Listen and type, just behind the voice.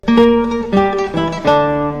You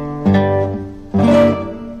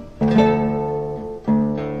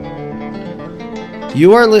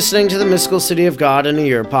are listening to the Mystical City of God in a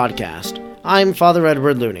Year podcast. I'm Father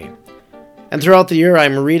Edward Looney. And throughout the year,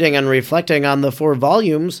 I'm reading and reflecting on the 4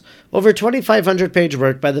 volumes, over 2,500-page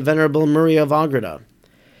work by the Venerable Maria of Agreda.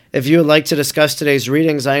 If you would like to discuss today's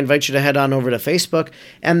readings, I invite you to head on over to Facebook,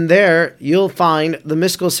 and there you'll find the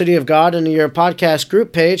Mystical City of God in a Year podcast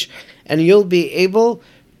group page, and you'll be able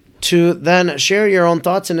to then share your own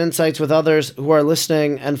thoughts and insights with others who are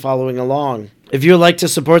listening and following along. If you would like to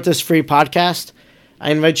support this free podcast,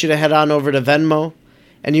 I invite you to head on over to Venmo,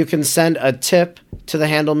 and you can send a tip to the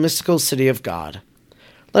handle Mystical City of God.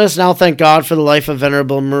 Let us now thank God for the life of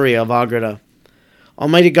Venerable Maria of Agreda.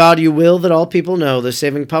 Almighty God, you will that all people know the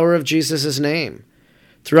saving power of Jesus' name.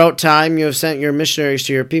 Throughout time, you have sent your missionaries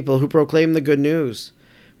to your people who proclaim the good news.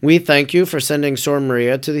 We thank you for sending Sor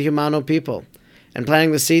Maria to the Humano people and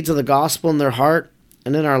planting the seeds of the gospel in their heart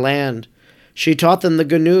and in our land. She taught them the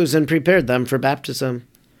good news and prepared them for baptism.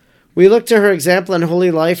 We look to her example and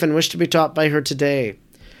holy life and wish to be taught by her today.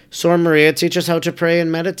 Sor Maria, teach us how to pray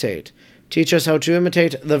and meditate. Teach us how to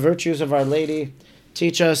imitate the virtues of Our Lady.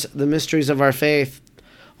 Teach us the mysteries of our faith.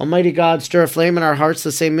 Almighty God, stir aflame in our hearts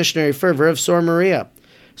the same missionary fervor of Sor Maria,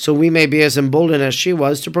 so we may be as emboldened as she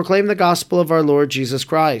was to proclaim the gospel of our Lord Jesus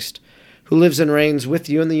Christ, who lives and reigns with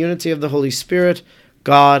you in the unity of the Holy Spirit,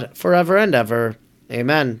 God, forever and ever.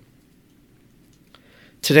 Amen.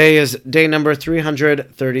 Today is day number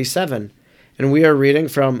 337, and we are reading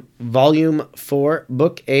from Volume 4,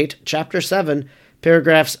 Book 8, Chapter 7,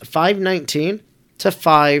 paragraphs 519 to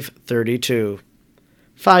 532.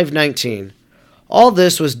 519. All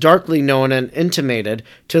this was darkly known and intimated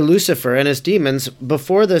to Lucifer and his demons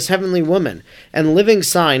before this heavenly woman, and living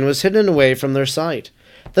sign was hidden away from their sight.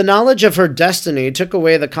 The knowledge of her destiny took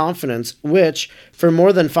away the confidence which, for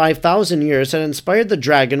more than 5,000 years, had inspired the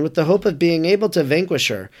dragon with the hope of being able to vanquish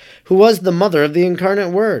her, who was the mother of the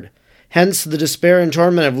incarnate Word. Hence, the despair and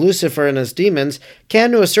torment of Lucifer and his demons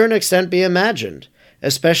can to a certain extent be imagined,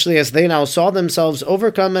 especially as they now saw themselves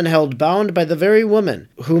overcome and held bound by the very woman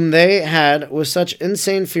whom they had, with such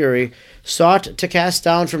insane fury, sought to cast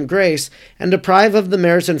down from grace and deprive of the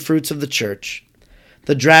merits and fruits of the Church.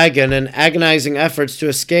 The dragon, in agonizing efforts to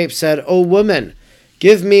escape, said, O woman,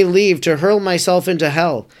 give me leave to hurl myself into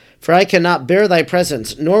hell, for I cannot bear thy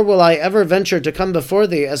presence, nor will I ever venture to come before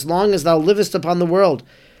thee as long as thou livest upon the world.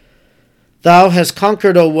 Thou hast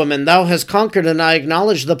conquered, O woman, thou hast conquered, and I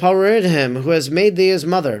acknowledge the power in him who has made thee his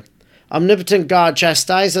mother. Omnipotent God,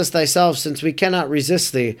 chastise us thyself, since we cannot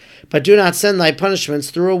resist thee, but do not send thy punishments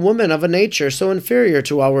through a woman of a nature so inferior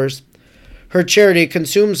to ours. Her charity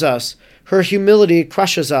consumes us, her humility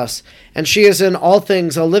crushes us, and she is in all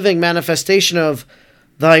things a living manifestation of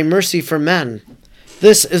thy mercy for men.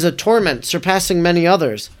 This is a torment surpassing many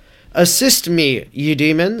others. Assist me, ye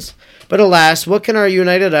demons. But alas, what can our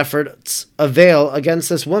united efforts avail against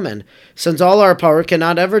this woman, since all our power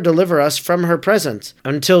cannot ever deliver us from her presence,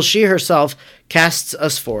 until she herself casts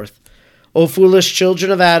us forth? O foolish children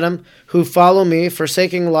of Adam, who follow me,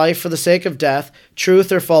 forsaking life for the sake of death, truth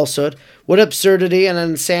or falsehood, what absurdity and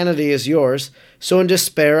insanity is yours? So in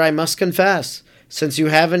despair I must confess, since you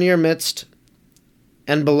have in your midst,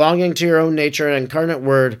 and belonging to your own nature, an incarnate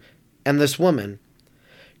Word, and this woman.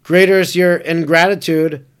 Greater is your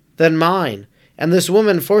ingratitude than mine, and this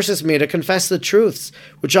woman forces me to confess the truths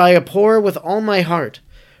which I abhor with all my heart.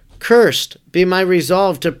 Cursed be my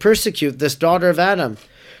resolve to persecute this daughter of Adam,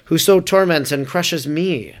 who so torments and crushes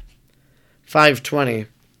me. 520.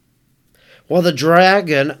 While the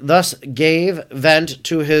dragon thus gave vent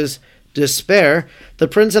to his despair, the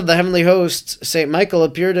prince of the heavenly hosts, St. Michael,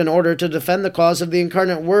 appeared in order to defend the cause of the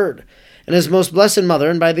incarnate Word and his most blessed mother,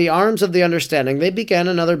 and by the arms of the understanding they began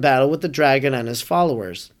another battle with the dragon and his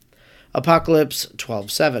followers. Apocalypse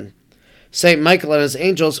 12:7. St. Michael and his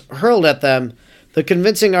angels hurled at them the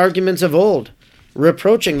convincing arguments of old,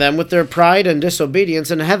 reproaching them with their pride and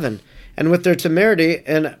disobedience in heaven, and with their temerity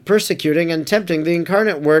in persecuting and tempting the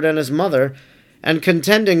incarnate Word and his mother, and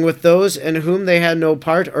contending with those in whom they had no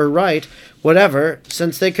part or right whatever,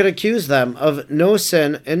 since they could accuse them of no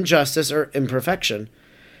sin, injustice, or imperfection.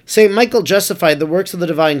 St. Michael justified the works of the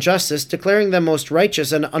divine justice, declaring them most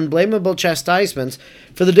righteous and unblameable chastisements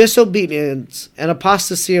for the disobedience and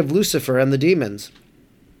apostasy of Lucifer and the demons.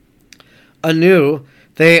 Anew,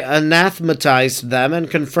 they anathematized them and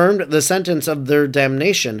confirmed the sentence of their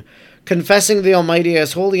damnation, confessing the Almighty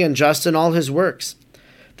as holy and just in all his works.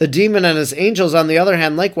 The demon and his angels, on the other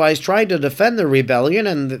hand, likewise tried to defend their rebellion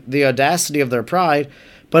and the audacity of their pride,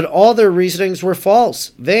 but all their reasonings were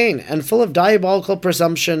false, vain, and full of diabolical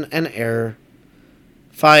presumption and error.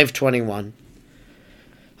 5:21.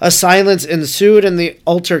 A silence ensued in the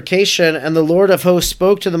altercation, and the Lord of hosts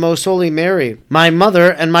spoke to the most holy Mary, "My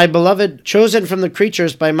mother and my beloved, chosen from the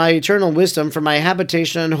creatures by my eternal wisdom for my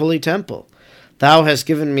habitation and holy temple. Thou hast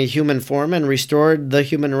given me human form and restored the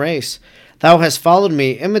human race. Thou hast followed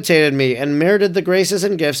me, imitated me, and merited the graces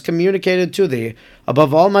and gifts communicated to thee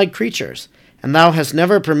above all my creatures, and thou hast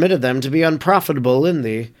never permitted them to be unprofitable in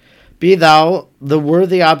thee. Be thou the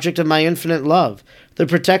worthy object of my infinite love, the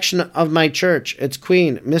protection of my church, its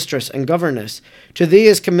queen, mistress, and governess. To thee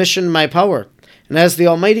is commissioned my power, and as the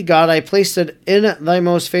Almighty God I placed it in thy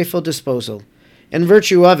most faithful disposal. In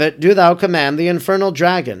virtue of it do thou command the infernal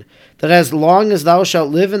dragon, that as long as thou shalt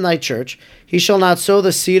live in thy church, he shall not sow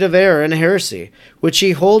the seed of error and heresy, which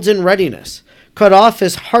he holds in readiness. Cut off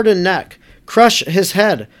his hardened neck, crush his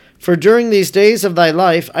head, for during these days of thy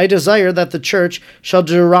life I desire that the church shall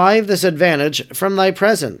derive this advantage from thy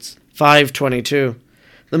presence." 5:22.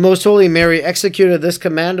 The most holy Mary executed this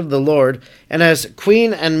command of the Lord, and as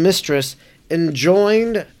queen and mistress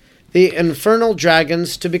enjoined the infernal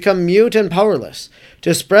dragons to become mute and powerless,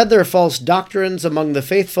 to spread their false doctrines among the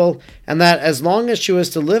faithful, and that as long as she was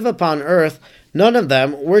to live upon earth, none of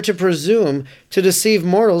them were to presume to deceive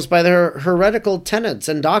mortals by their heretical tenets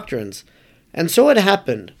and doctrines. And so it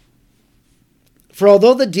happened. For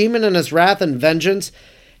although the demon in his wrath and vengeance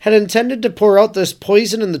had intended to pour out this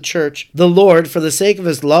poison in the church, the Lord, for the sake of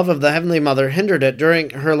his love of the Heavenly Mother, hindered it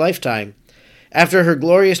during her lifetime. After her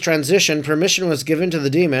glorious transition, permission was given to the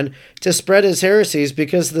demon to spread his heresies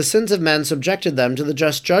because the sins of men subjected them to the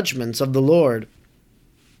just judgments of the Lord.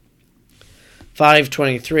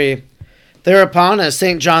 5:23. Thereupon, as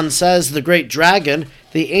St. John says, the great dragon,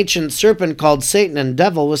 the ancient serpent called Satan and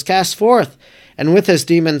Devil, was cast forth, and with his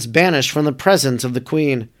demons banished from the presence of the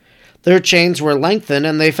queen. Their chains were lengthened,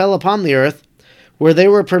 and they fell upon the earth, where they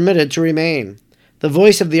were permitted to remain. The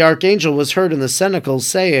voice of the archangel was heard in the cenacles,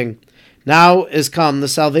 saying, "Now is come the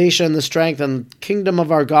salvation, the strength, and kingdom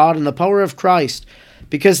of our God, and the power of Christ,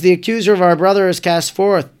 because the accuser of our brother is cast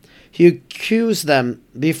forth. He accused them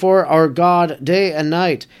before our God day and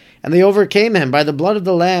night, and they overcame him by the blood of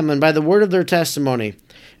the Lamb and by the word of their testimony,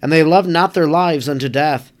 and they loved not their lives unto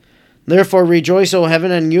death. Therefore rejoice, O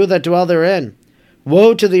heaven, and you that dwell therein.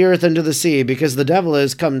 Woe to the earth and to the sea, because the devil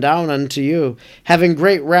is come down unto you, having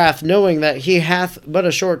great wrath, knowing that he hath but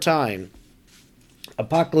a short time."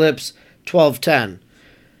 Apocalypse 12:10.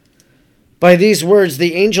 By these words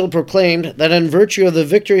the angel proclaimed that in virtue of the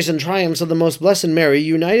victories and triumphs of the most blessed Mary,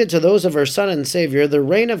 united to those of her Son and Savior, the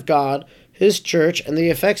reign of God, his church, and the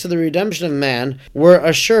effects of the redemption of man were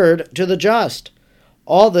assured to the just.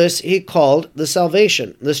 All this he called the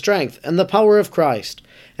salvation, the strength, and the power of Christ.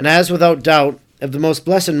 And as without doubt, if the most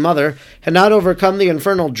blessed Mother had not overcome the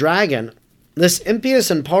infernal dragon, this impious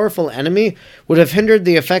and powerful enemy would have hindered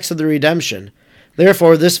the effects of the redemption.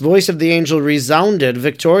 Therefore this voice of the angel resounded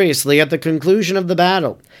victoriously at the conclusion of the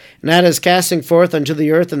battle, and at his casting forth unto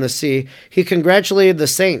the earth and the sea, he congratulated the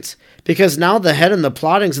saints, because now the head and the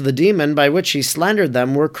plottings of the demon by which he slandered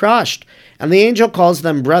them were crushed, and the angel calls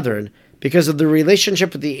them brethren, because of the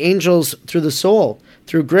relationship with the angels through the soul,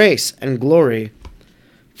 through grace and glory.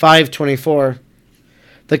 5:24.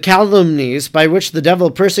 The calumnies by which the devil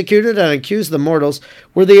persecuted and accused the mortals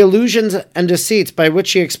were the illusions and deceits by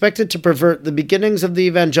which he expected to pervert the beginnings of the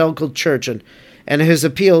evangelical church and his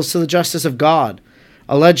appeals to the justice of God,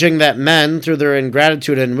 alleging that men, through their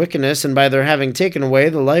ingratitude and wickedness, and by their having taken away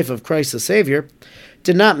the life of Christ the Savior,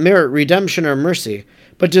 did not merit redemption or mercy,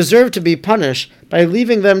 but deserved to be punished by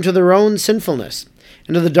leaving them to their own sinfulness,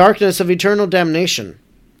 and to the darkness of eternal damnation.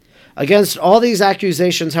 Against all these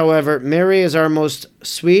accusations, however, Mary, as our most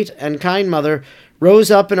sweet and kind mother, rose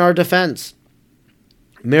up in our defense,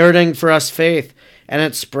 meriting for us faith and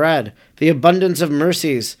its spread, the abundance of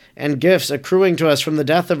mercies and gifts accruing to us from the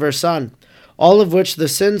death of her Son, all of which the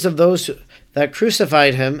sins of those that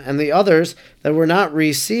crucified him and the others that were not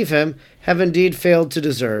receive him have indeed failed to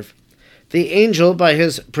deserve. The angel, by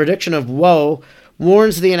his prediction of woe,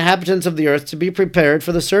 warns the inhabitants of the earth to be prepared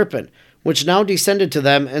for the serpent, which now descended to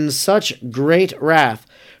them in such great wrath.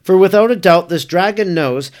 For without a doubt this dragon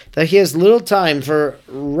knows that he has little time for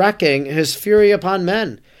wreaking his fury upon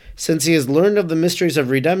men, since he has learned of the mysteries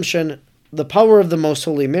of redemption, the power of the most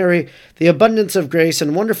holy Mary, the abundance of grace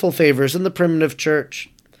and wonderful favors in the primitive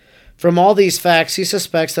church. From all these facts he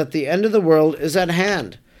suspects that the end of the world is at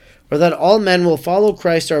hand, or that all men will follow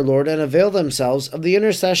Christ our Lord and avail themselves of the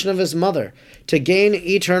intercession of his mother to gain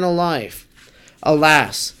eternal life.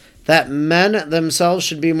 Alas, that men themselves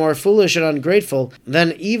should be more foolish and ungrateful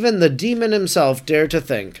than even the demon himself dare to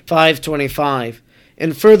think. 5:25.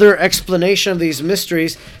 In further explanation of these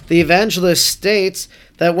mysteries, the evangelist states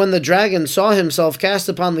that when the dragon saw himself cast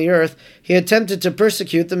upon the earth, he attempted to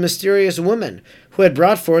persecute the mysterious woman who had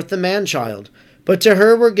brought forth the man-child. But to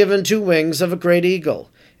her were given 2 wings of a great eagle,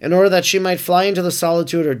 in order that she might fly into the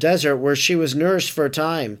solitude or desert, where she was nourished for a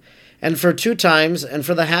time, and for 2 times, and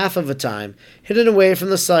for the half of a time, hidden away from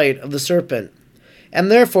the sight of the serpent. And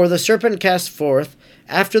therefore the serpent cast forth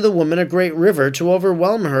after the woman a great river to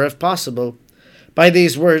overwhelm her if possible. By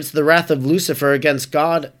these words, the wrath of Lucifer against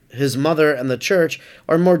God, his mother, and the church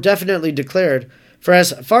are more definitely declared, for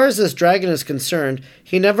as far as this dragon is concerned,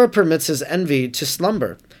 he never permits his envy to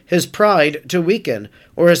slumber, his pride to weaken,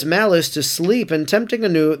 or his malice to sleep in tempting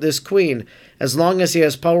anew this queen, as long as he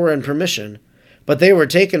has power and permission. But they were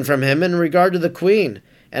taken from him in regard to the queen,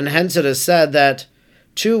 and hence it is said that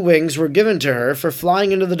 2 wings were given to her for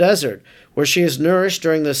flying into the desert, where she is nourished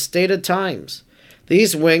during the stated times.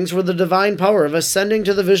 These wings were the divine power of ascending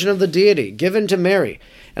to the vision of the deity, given to Mary,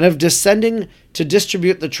 and of descending to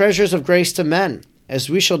distribute the treasures of grace to men, as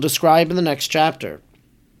we shall describe in the next chapter.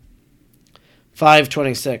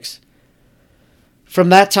 5:26. From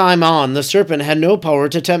that time on, the serpent had no power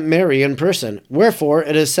to tempt Mary in person, wherefore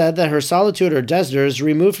it is said that her solitude or desert is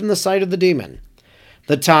removed from the sight of the demon.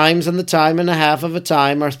 The times and the time and a half of a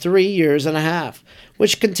time are 3 years and a half,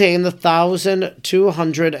 which contain the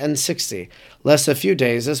 1,260, less a few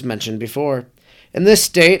days as mentioned before. In this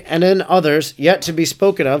state, and in others yet to be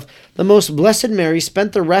spoken of, the most blessed Mary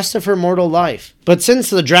spent the rest of her mortal life. But since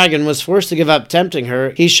the dragon was forced to give up tempting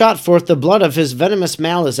her, he shot forth the blood of his venomous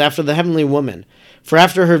malice after the heavenly woman. For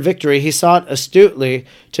after her victory he sought astutely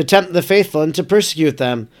to tempt the faithful and to persecute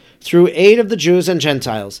them, through aid of the Jews and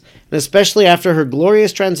Gentiles, and especially after her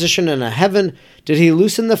glorious transition into heaven did he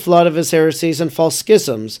loosen the flood of his heresies and false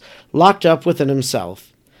schisms locked up within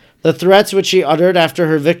himself. The threats which he uttered after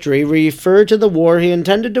her victory referred to the war he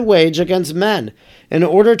intended to wage against men, in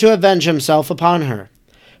order to avenge himself upon her.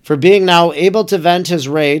 For being now able to vent his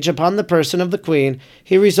rage upon the person of the queen,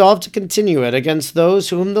 he resolved to continue it against those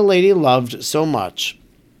whom the lady loved so much.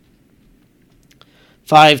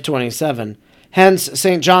 5:27. Hence,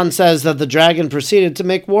 St. John says that the dragon proceeded to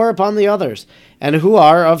make war upon the others, and who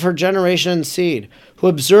are of her generation and seed, who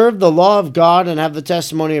observe the law of God and have the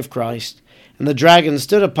testimony of Christ. And the dragon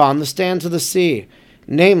stood upon the stands of the sea.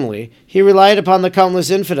 Namely, he relied upon the countless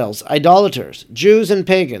infidels, idolaters, Jews, and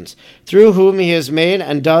pagans, through whom he has made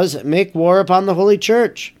and does make war upon the Holy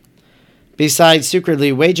Church, besides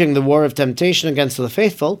secretly waging the war of temptation against the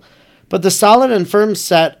faithful. But the solid and firm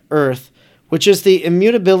set earth, which is the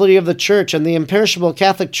immutability of the Church and the imperishable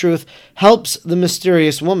Catholic truth, helps the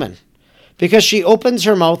mysterious woman, because she opens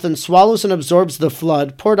her mouth and swallows and absorbs the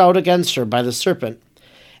flood poured out against her by the serpent.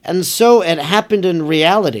 And so it happened in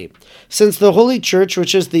reality, since the Holy Church,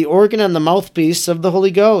 which is the organ and the mouthpiece of the Holy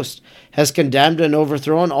Ghost, has condemned and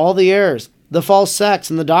overthrown all the errors, the false sects,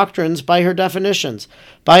 and the doctrines by her definitions,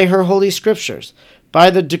 by her holy scriptures, by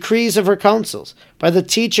the decrees of her councils, by the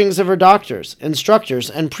teachings of her doctors, instructors,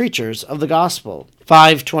 and preachers of the gospel.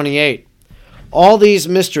 5:28. All these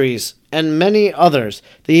mysteries and many others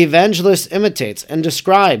the evangelist imitates and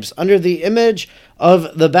describes under the image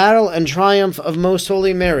of the battle and triumph of Most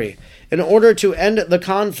Holy Mary, in order to end the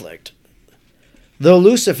conflict. Though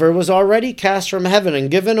Lucifer was already cast from heaven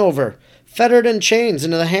and given over, fettered in chains,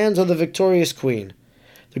 into the hands of the victorious queen,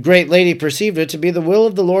 the great lady perceived it to be the will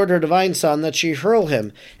of the Lord her divine Son that she hurl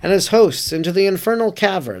him and his hosts into the infernal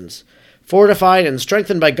caverns. Fortified and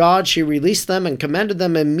strengthened by God, she released them and commanded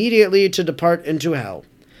them immediately to depart into hell.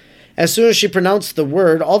 As soon as she pronounced the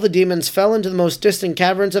word, all the demons fell into the most distant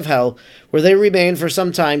caverns of hell, where they remained for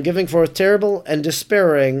some time, giving forth terrible and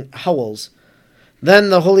despairing howls. Then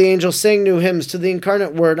the holy angels sang new hymns to the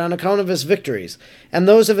incarnate Word on account of his victories, and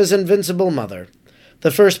those of his invincible mother. The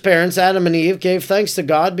first parents, Adam and Eve, gave thanks to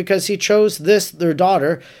God because he chose this, their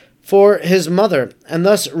daughter, for his mother, and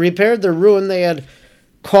thus repaired the ruin they had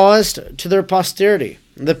caused to their posterity,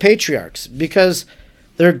 the patriarchs, because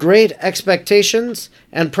their great expectations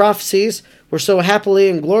and prophecies were so happily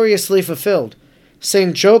and gloriously fulfilled.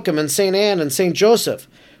 St. Joachim and St. Anne and St. Joseph,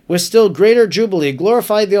 with still greater jubilee,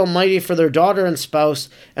 glorified the Almighty for their daughter and spouse,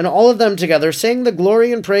 and all of them together sang the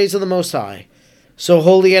glory and praise of the Most High. So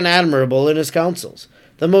holy and admirable in his counsels,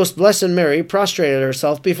 the most blessed Mary prostrated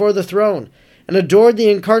herself before the throne, and adored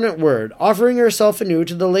the incarnate Word, offering herself anew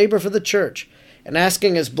to the labor for the Church, and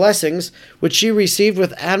asking his blessings, which she received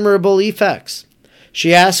with admirable effects.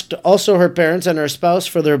 She asked also her parents and her spouse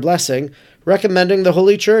for their blessing, recommending the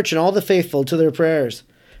Holy Church and all the faithful to their prayers.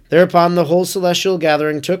 Thereupon the whole celestial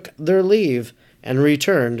gathering took their leave and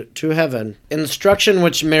returned to heaven. Instruction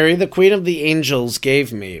which Mary, the Queen of the Angels,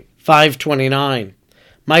 gave me. 5:29.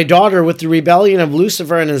 My daughter, with the rebellion of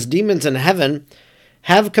Lucifer and his demons in heaven,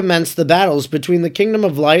 have commenced the battles between the kingdom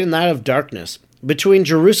of light and that of darkness, between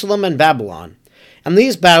Jerusalem and Babylon. And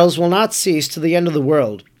these battles will not cease to the end of the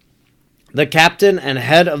world. The captain and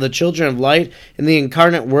head of the children of light in the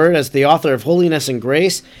incarnate word as the author of holiness and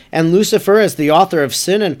grace, and Lucifer as the author of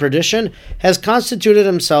sin and perdition, has constituted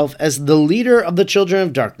himself as the leader of the children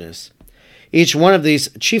of darkness. Each one of these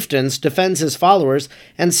chieftains defends his followers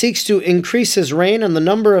and seeks to increase his reign and the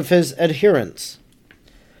number of his adherents.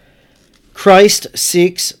 Christ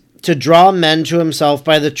seeks to draw men to himself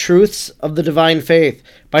by the truths of the divine faith,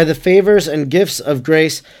 by the favors and gifts of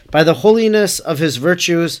grace, by the holiness of his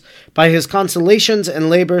virtues, by his consolations and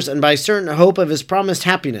labors, and by certain hope of his promised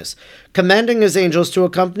happiness, commanding his angels to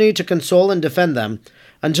accompany, to console, and defend them,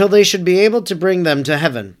 until they should be able to bring them to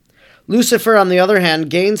heaven. Lucifer, on the other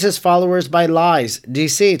hand, gains his followers by lies,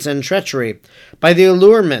 deceits, and treachery, by the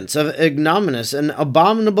allurements of ignominious and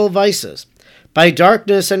abominable vices, by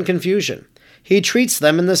darkness and confusion. He treats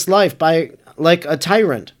them in this life like a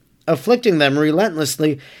tyrant, afflicting them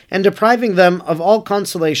relentlessly and depriving them of all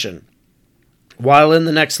consolation, while in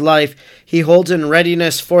the next life he holds in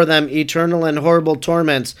readiness for them eternal and horrible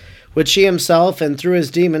torments, which he himself and through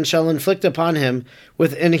his demons shall inflict upon him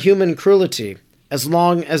with inhuman cruelty, as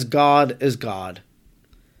long as God is God.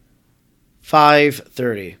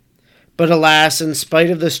 5:30. But alas, in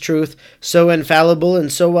spite of this truth, so infallible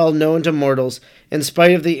and so well known to mortals, in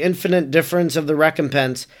spite of the infinite difference of the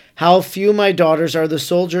recompense, how few, my daughters, are the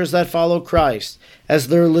soldiers that follow Christ as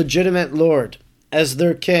their legitimate Lord, as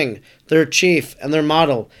their King, their chief, and their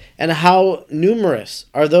model, and how numerous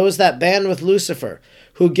are those that band with Lucifer,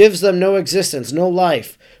 who gives them no existence, no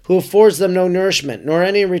life, who affords them no nourishment, nor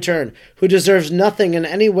any return, who deserves nothing in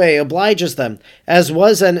any way, obliges them, as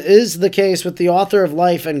was and is the case with the author of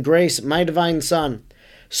life and grace, my divine Son.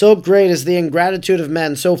 So great is the ingratitude of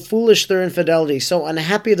men, so foolish their infidelity, so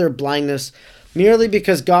unhappy their blindness, merely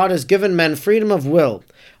because God has given men freedom of will,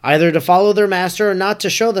 either to follow their master or not, to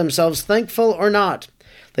show themselves thankful or not.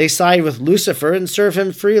 They side with Lucifer and serve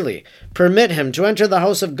him freely, permit him to enter the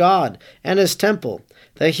house of God and his temple,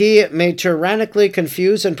 that he may tyrannically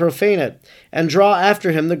confuse and profane it, and draw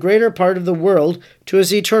after him the greater part of the world to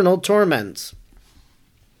his eternal torments.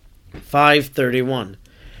 5:31.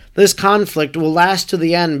 This conflict will last to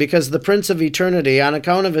the end, because the Prince of Eternity, on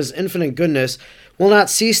account of his infinite goodness, will not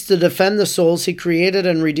cease to defend the souls he created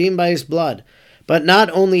and redeemed by his blood. But not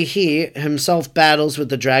only he himself battles with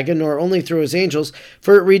the dragon, nor only through his angels,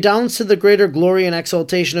 for it redounds to the greater glory and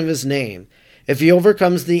exaltation of his name, if he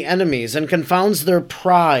overcomes the enemies and confounds their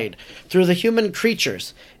pride through the human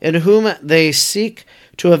creatures, in whom they seek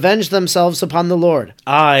to avenge themselves upon the Lord.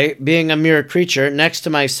 I, being a mere creature, next to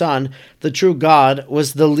my Son, the true God,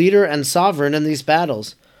 was the leader and sovereign in these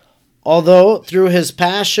battles. Although, through his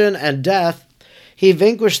passion and death, he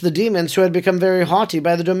vanquished the demons who had become very haughty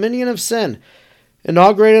by the dominion of sin,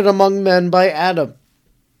 inaugurated among men by Adam.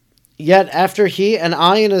 Yet after he and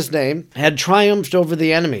I in his name had triumphed over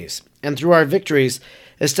the enemies, and through our victories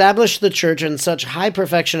established the church in such high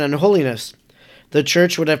perfection and holiness, the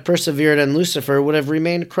church would have persevered and Lucifer would have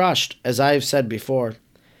remained crushed, as I have said before,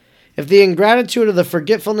 if the ingratitude of the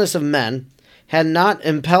forgetfulness of men had not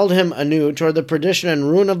impelled him anew toward the perdition and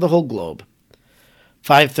ruin of the whole globe.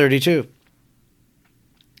 5:32.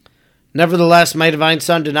 Nevertheless, my divine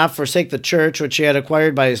Son did not forsake the church which he had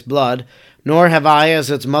acquired by his blood, nor have I,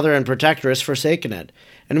 as its mother and protectress, forsaken it.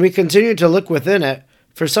 And we continue to look within it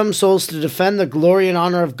for some souls to defend the glory and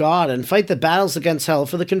honor of God, and fight the battles against hell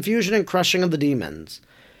for the confusion and crushing of the demons.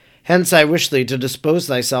 Hence I wish thee to dispose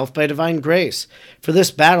thyself by divine grace for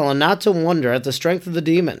this battle, and not to wonder at the strength of the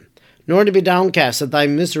demon, nor to be downcast at thy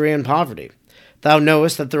misery and poverty. Thou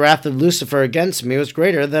knowest that the wrath of Lucifer against me was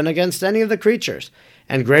greater than against any of the creatures,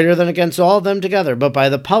 and greater than against all of them together, but by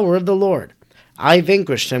the power of the Lord I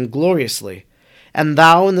vanquished him gloriously, and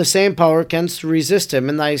thou in the same power canst resist him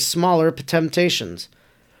in thy smaller temptations.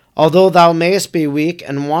 Although thou mayest be weak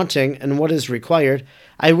and wanting in what is required,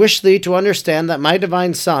 I wish thee to understand that my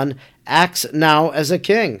divine Son acts now as a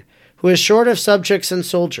king, who is short of subjects and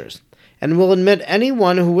soldiers, and will admit any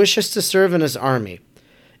one who wishes to serve in his army.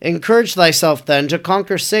 Encourage thyself then to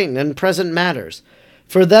conquer Satan in present matters,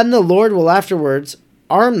 for then the Lord will afterwards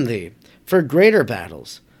arm thee for greater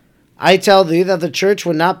battles. I tell thee that the church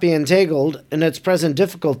would not be entangled in its present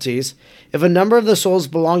difficulties if a number of the souls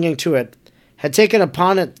belonging to it had taken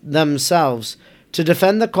upon it themselves to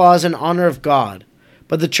defend the cause and honor of God.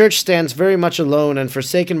 But the church stands very much alone and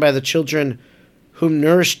forsaken by the children whom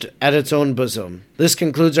nourished at its own bosom. This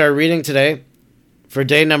concludes our reading today for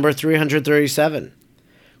day number 337.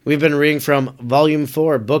 We've been reading from Volume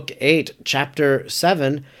 4, Book 8, Chapter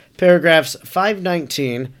 7, paragraphs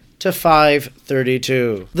 519 to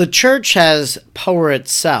 532. The Church has power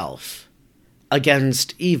itself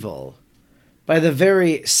against evil by the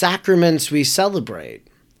very sacraments we celebrate.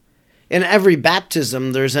 In every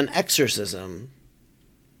baptism, there's an exorcism.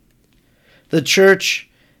 The Church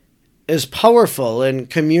is powerful in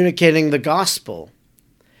communicating the gospel.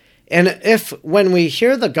 And if, when we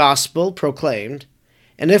hear the gospel proclaimed,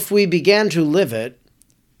 and if we began to live it,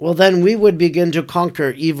 well, then we would begin to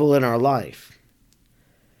conquer evil in our life.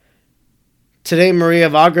 Today, Maria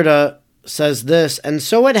of Agreda says this, and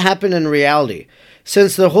so it happened in reality,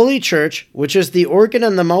 since the Holy Church, which is the organ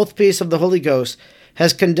and the mouthpiece of the Holy Ghost,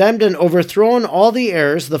 has condemned and overthrown all the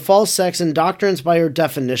errors, the false sects and doctrines by her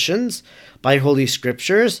definitions, by Holy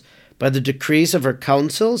Scriptures, by the decrees of her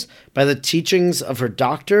councils, by the teachings of her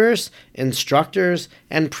doctors, instructors,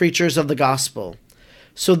 and preachers of the gospel.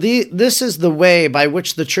 So this is the way by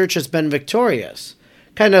which the Church has been victorious,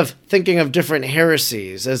 kind of thinking of different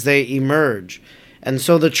heresies as they emerge. And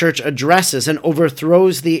so the Church addresses and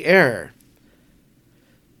overthrows the error.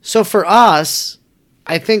 So for us,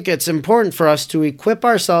 I think it's important for us to equip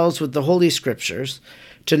ourselves with the Holy Scriptures,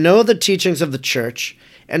 to know the teachings of the Church,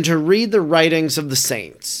 and to read the writings of the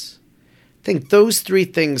saints. I think those three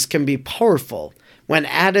things can be powerful when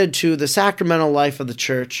added to the sacramental life of the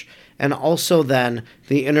Church, and also then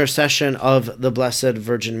the intercession of the Blessed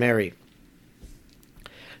Virgin Mary.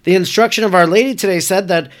 The instruction of Our Lady today said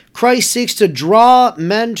that Christ seeks to draw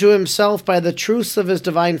men to himself by the truths of his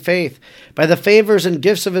divine faith, by the favors and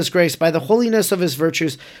gifts of his grace, by the holiness of his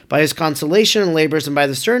virtues, by his consolation and labors, and by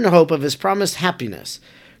the certain hope of his promised happiness,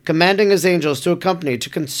 commanding his angels to accompany, to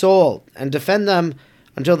console, and defend them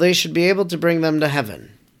until they should be able to bring them to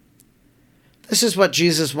heaven. This is what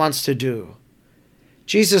Jesus wants to do.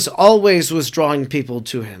 Jesus always was drawing people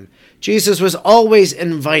to him. Jesus was always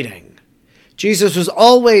inviting. Jesus was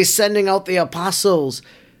always sending out the apostles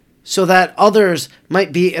so that others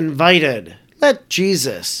might be invited. Let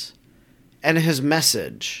Jesus and his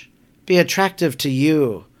message be attractive to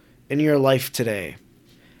you in your life today.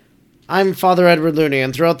 I'm Father Edward Looney,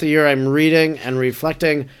 and throughout the year I'm reading and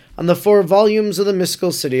reflecting on the 4 volumes of the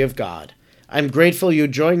Mystical City of God. I'm grateful you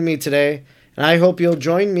joined me today, and I hope you'll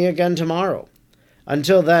join me again tomorrow.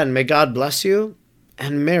 Until then, may God bless you,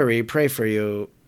 and Mary pray for you.